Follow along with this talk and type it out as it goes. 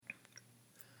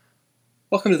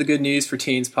Welcome to the Good News for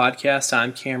Teens podcast.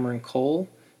 I'm Cameron Cole,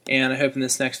 and I hope in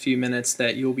this next few minutes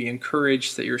that you'll be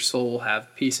encouraged, that your soul will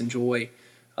have peace and joy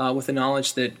with the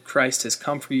knowledge that Christ has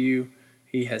come for you,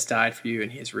 He has died for you,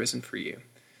 and He has risen for you.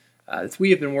 We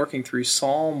have been working through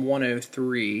Psalm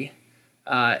 103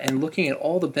 and looking at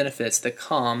all the benefits that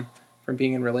come from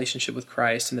being in relationship with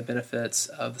Christ and the benefits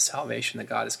of the salvation that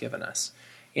God has given us.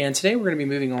 And today we're going to be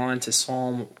moving on to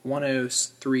Psalm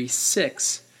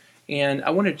 103:6. And I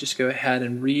want to just go ahead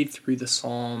and read through the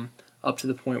psalm up to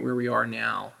the point where we are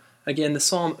now. Again, the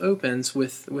psalm opens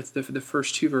with the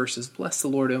first two verses. Bless the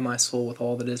Lord, O my soul, with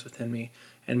all that is within me,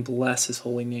 and bless His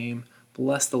holy name.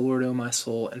 Bless the Lord, O my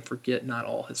soul, and forget not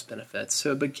all His benefits.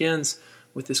 So it begins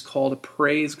with this call to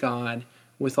praise God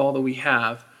with all that we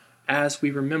have as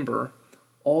we remember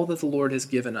all that the Lord has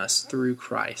given us through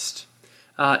Christ.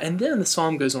 And then the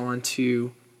psalm goes on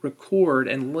to record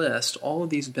and list all of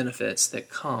these benefits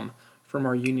that come from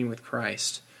our union with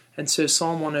Christ. And so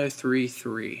Psalm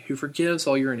 103:3, who forgives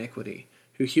all your iniquity,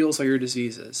 who heals all your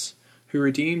diseases, who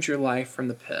redeems your life from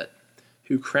the pit,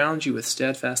 who crowns you with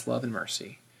steadfast love and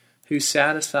mercy, who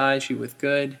satisfies you with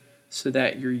good, so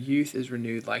that your youth is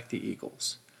renewed like the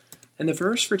eagles. And the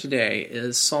verse for today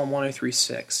is Psalm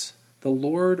 103:6. The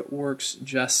Lord works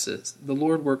justice, the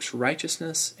Lord works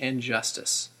righteousness and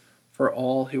justice for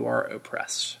all who are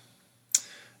oppressed.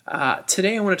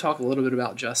 Today I want to talk a little bit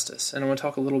about justice, and I want to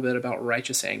talk a little bit about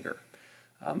righteous anger.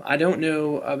 I don't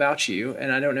know about you,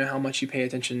 and I don't know how much you pay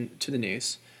attention to the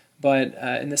news, but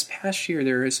in this past year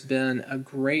there has been a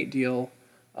great deal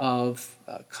of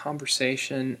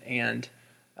conversation and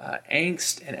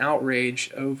angst and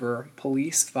outrage over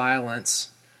police violence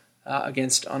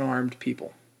against unarmed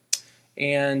people.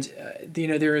 And,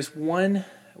 there is one,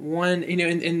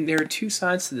 and there are two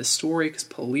sides to this story, because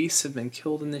police have been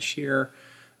killed in this year,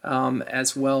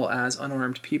 as well as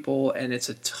unarmed people, and it's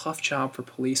a tough job for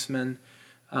policemen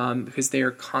because they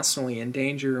are constantly in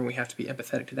danger, and we have to be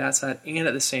empathetic to that side. And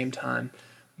at the same time,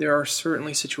 there are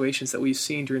certainly situations that we've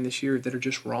seen during this year that are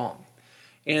just wrong.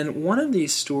 And one of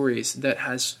these stories that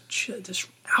has just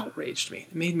outraged me,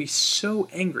 it made me so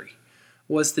angry,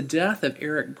 was the death of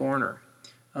Eric Garner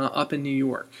up in New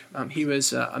York. He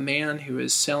was a man who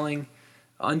was selling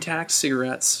untaxed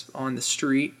cigarettes on the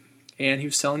street, and he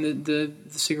was selling the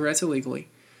cigarettes illegally,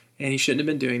 and he shouldn't have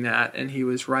been doing that, and he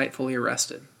was rightfully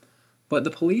arrested. But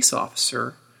the police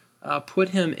officer put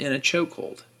him in a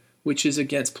chokehold, which is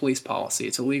against police policy.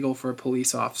 It's illegal for a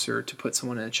police officer to put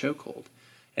someone in a chokehold.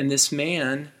 And this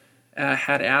man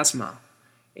had asthma,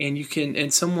 and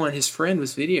his friend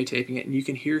was videotaping it, and you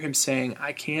can hear him saying,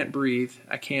 I can't breathe,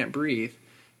 I can't breathe.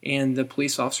 And the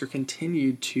police officer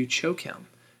continued to choke him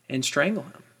and strangle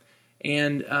him.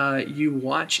 And you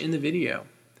watch in the video,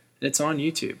 it's on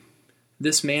YouTube,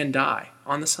 this man die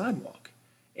on the sidewalk,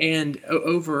 and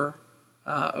over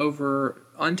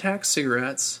untaxed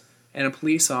cigarettes and a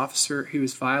police officer who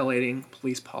is violating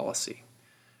police policy.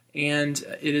 And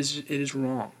it is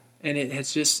wrong, and it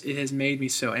has made me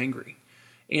so angry.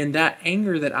 And that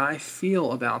anger that I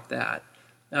feel about that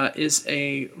is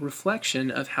a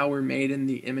reflection of how we're made in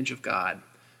the image of God.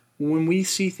 When we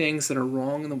see things that are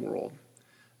wrong in the world,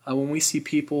 when we see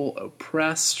people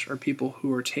oppressed or people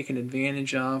who are taken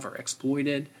advantage of or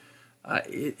exploited,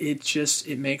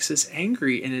 it makes us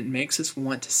angry, and it makes us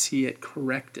want to see it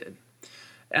corrected.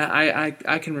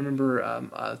 I can remember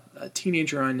a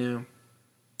teenager I knew,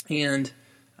 and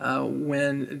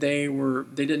when they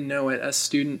didn't know it, a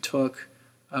student took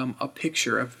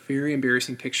a very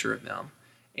embarrassing picture of them,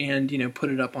 and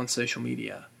put it up on social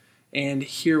media. And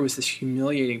here was this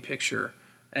humiliating picture,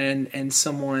 and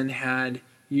someone had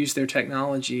used their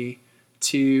technology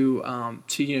to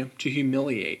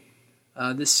humiliate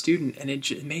this student, and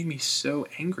it made me so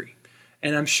angry.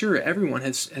 And I'm sure everyone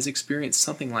has experienced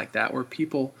something like that, where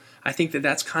people, I think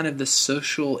that's kind of the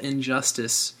social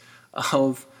injustice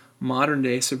of modern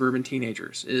day suburban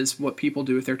teenagers, is what people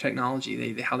do with their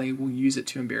technology, how they will use it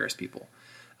to embarrass people.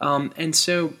 And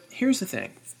so here's the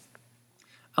thing.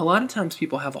 A lot of times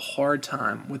people have a hard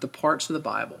time with the parts of the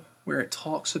Bible where it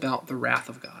talks about the wrath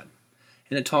of God,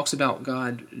 and it talks about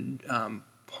God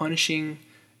punishing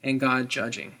and God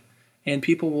judging. And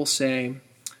people will say,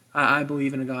 I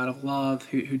believe in a God of love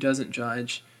who doesn't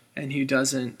judge and who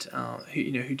doesn't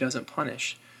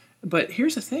punish. But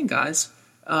here's the thing, guys.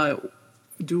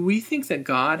 Do we think that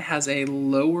God has a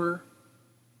lower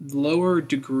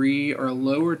degree or a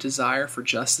lower desire for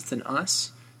justice than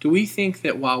us? Do we think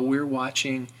that while we're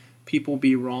watching people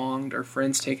be wronged or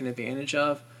friends taken advantage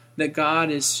of, that God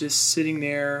is just sitting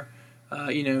there,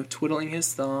 twiddling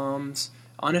his thumbs,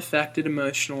 unaffected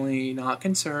emotionally, not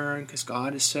concerned because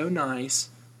God is so nice?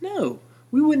 No.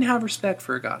 we wouldn't have respect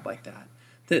for a God like that.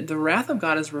 That the wrath of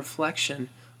God is a reflection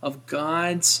of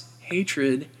God's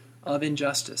hatred of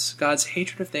injustice, God's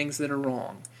hatred of things that are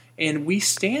wrong. And we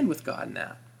stand with God in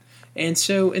that. And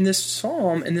so in this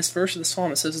psalm, in this verse of the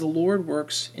psalm, it says, the Lord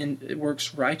works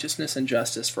righteousness and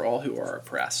justice for all who are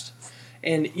oppressed.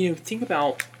 And, think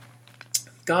about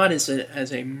God as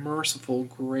a merciful,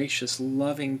 gracious,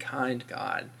 loving, kind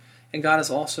God. And God is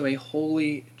also a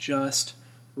holy, just,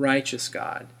 righteous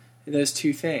God. Those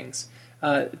two things.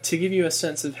 To give you a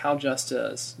sense of how just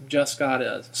God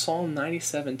is, Psalm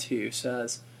 97:2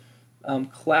 says,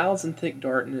 clouds and thick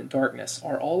darkness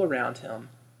are all around him.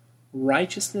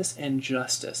 Righteousness and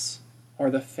justice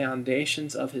are the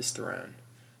foundations of his throne.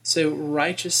 So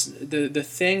the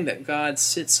thing that God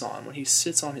sits on, when he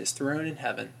sits on his throne in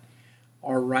heaven,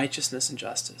 are righteousness and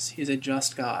justice. He is a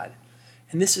just God.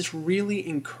 And this is really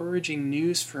encouraging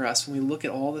news for us when we look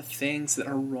at all the things that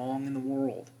are wrong in the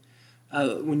world.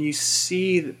 When you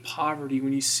see poverty,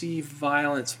 when you see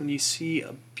violence, when you see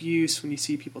abuse, when you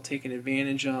see people taken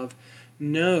advantage of,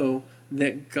 know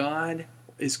that God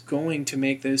is going to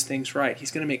make those things right.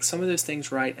 He's going to make some of those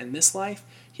things right in this life.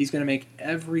 He's going to make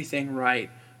everything right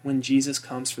when Jesus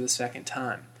comes for the second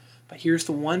time. But here's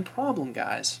the one problem,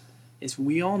 guys, is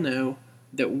we all know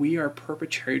that we are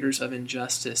perpetrators of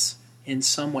injustice in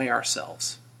some way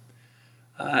ourselves.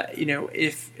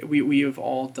 If we have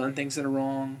all done things that are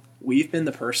wrong, we've been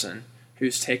the person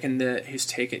who's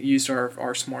used our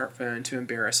smartphone to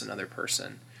embarrass another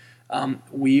person.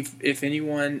 If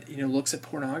anyone looks at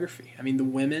pornography, the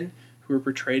women who are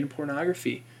portrayed in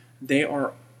pornography, they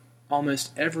are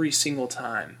almost every single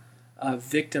time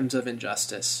victims of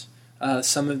injustice.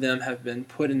 Some of them have been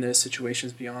put in those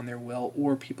situations beyond their will,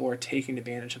 or people are taking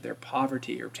advantage of their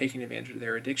poverty or taking advantage of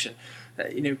their addiction.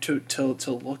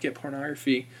 To look at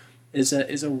pornography is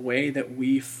a way that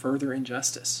we further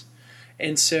injustice.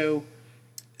 And so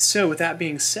with that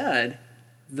being said,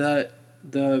 the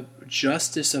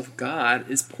justice of God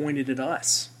is pointed at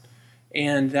us,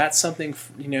 and that's something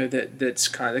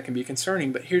that can be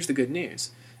concerning. But here's the good news: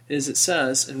 is it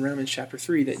says in Romans chapter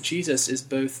 3 that Jesus is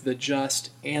both the just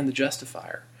and the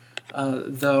justifier.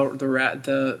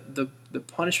 The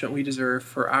punishment we deserve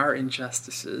for our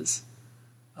injustices,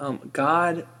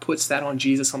 God puts that on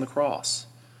Jesus on the cross.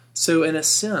 So in a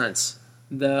sense,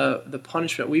 the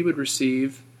punishment we would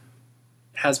receive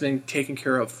has been taken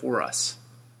care of for us.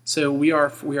 So we are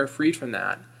freed from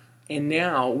that. And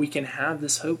now we can have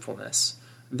this hopefulness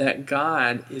that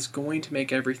God is going to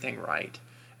make everything right.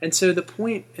 And so the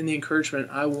point and the encouragement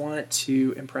I want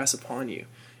to impress upon you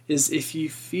is, if you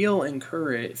feel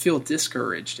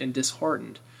discouraged and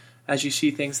disheartened as you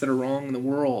see things that are wrong in the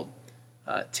world,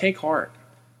 take heart,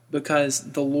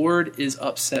 because the Lord is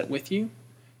upset with you,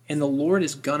 and the Lord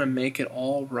is going to make it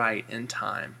all right in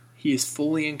time. He is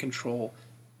fully in control.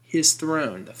 His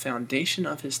throne, the foundation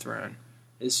of his throne,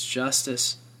 is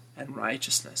justice and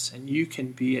righteousness, and you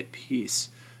can be at peace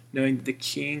knowing that the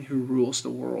King who rules the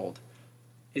world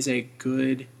is a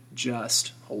good,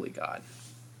 just, holy God.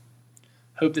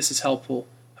 Hope this is helpful.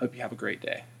 Hope you have a great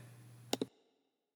day.